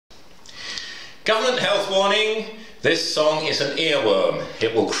Government health warning, this song is an earworm.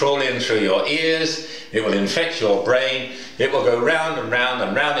 It will crawl in through your ears, it will infect your brain, it will go round and round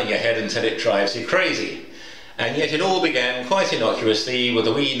and round in your head until it drives you crazy. And yet it all began quite innocuously with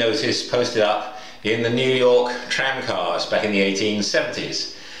a wee notice posted up in the New York tram cars back in the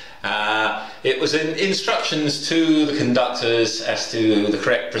 1870s. It was instructions to the conductors as to the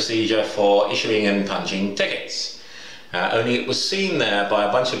correct procedure for issuing and punching tickets. Only it was seen there by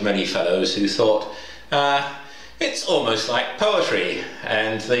a bunch of merry fellows who thought, it's almost like poetry,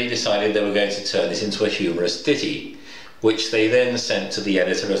 and they decided they were going to turn it into a humorous ditty, which they then sent to the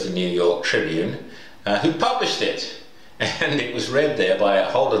editor of the New York Tribune, who published it. And it was read there by a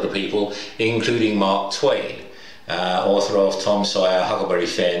whole lot of people, including Mark Twain, author of Tom Sawyer, Huckleberry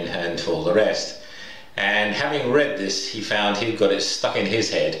Finn, and all the rest. And having read this, he found he'd got it stuck in his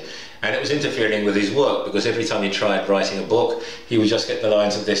head, and it was interfering with his work, because every time he tried writing a book, he would just get the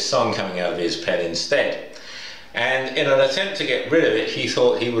lines of this song coming out of his pen instead. And in an attempt to get rid of it, he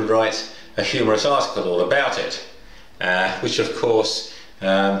thought he would write a humorous article all about it, which of course,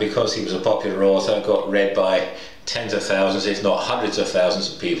 because he was a popular author, got read by tens of thousands, if not hundreds of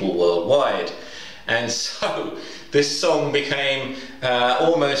thousands of people worldwide. And so this song became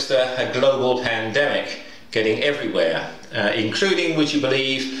almost a global pandemic, getting everywhere, including, would you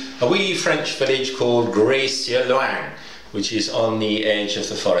believe, a wee French village called Grey-sur-Loing, which is on the edge of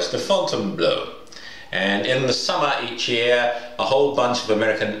the forest of Fontainebleau. And in the summer each year, a whole bunch of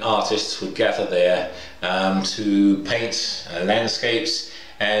American artists would gather there to paint landscapes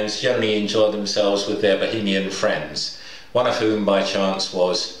and generally enjoy themselves with their bohemian friends, one of whom by chance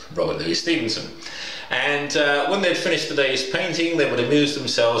was Robert Louis Stevenson. And when they'd finished the day's painting, they would amuse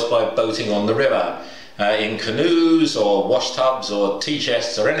themselves by boating on the river, in canoes or wash tubs or tea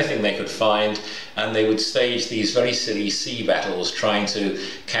chests or anything they could find, and they would stage these very silly sea battles trying to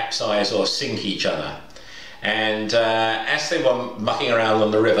capsize or sink each other. And as they were mucking around on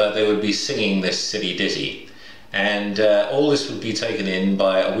the river, they would be singing this silly ditty. And all this would be taken in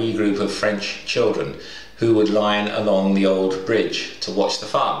by a wee group of French children who would line along the old bridge to watch the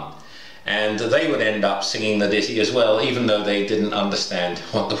fun. And they would end up singing the ditty as well, even though they didn't understand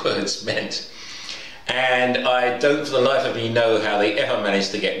what the words meant. And I don't for the life of me know how they ever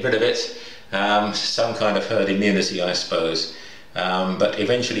managed to get rid of it. Some kind of herd immunity, I suppose. But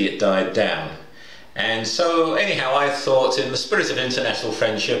eventually it died down. And so anyhow, I thought, in the spirit of international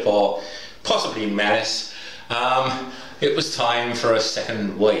friendship, or possibly malice, it was time for a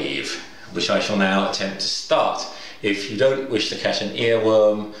second wave, which I shall now attempt to start. If you don't wish to catch an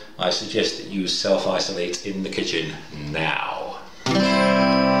earworm, I suggest that you self-isolate in the kitchen now.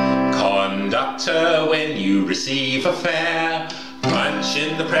 Conductor, when you receive a fare, punch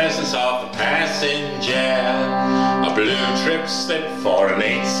in the presence of the passenger. A blue trip slip for an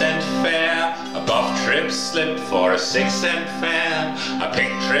 8-cent fare, a buff trip slip for a 6-cent fare, a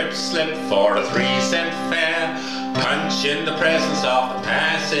pink trip slip for a 3-cent fare. Punch in the presence of the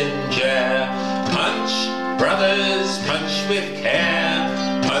passenger. Punch, brothers, punch with care.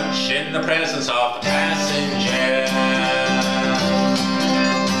 Punch in the presence of the passenger.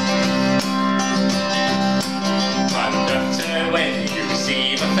 Conductor, when you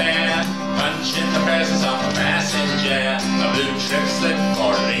receive a fare, punch in the presence of the passenger. A blue trip slip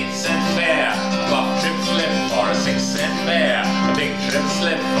for an 8-cent fare, a buff trip slip for a 6-cent fare, a big trip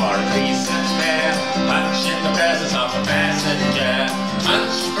slip for a 3-cent fare. Punch in the presence of the passenger.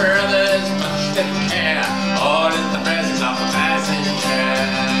 Punch, brothers, punch with care, all in the presence of the passenger.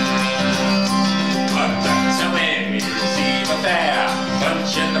 Conductor, when you receive a fare,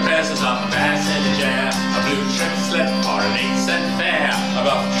 punch in the presence of the passenger. A blue trip slip for an 8-cent fare, a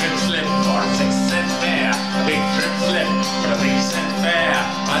buff trip slip for a 6-cent fare, a big trip slip for a 3-cent fare.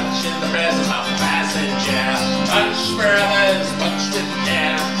 Punch in the presence of the passenger. Punch, brothers, punch with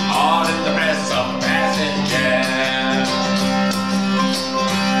care, all in the presence of the passenger.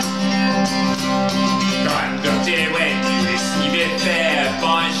 Conductor, when you receive a fare,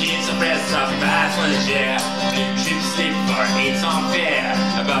 punch in the presence of the passenger. Blue trip slip for 8-cent fare,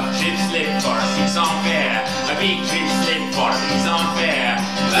 a buff trip slip for a 6-cent fare, a big trip slip for a 3-cent fare.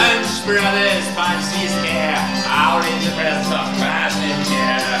 Punch, brothers, punch with care, out in the presence of the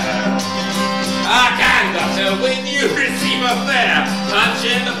passenger. A conductor, when you receive a fare, punch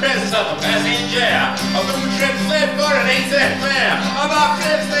in the presence of the passenger. A blue trip slip for an 8-cent fare, a buff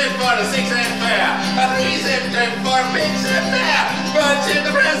trip slip for a 6-cent fare, a 3-cent trip for a big cent fare. Punch in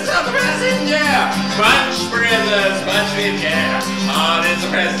the presence of the passenger. Punch, brothers, punch with care, all in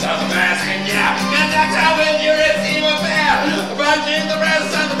the presence of the passenger. Conductor, when you receive a fare, punch in the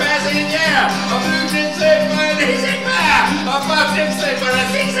presence of the passenger. A blue trip slip for an 8-cent fare, a buff trip slip for a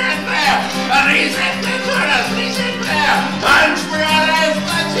 6-cent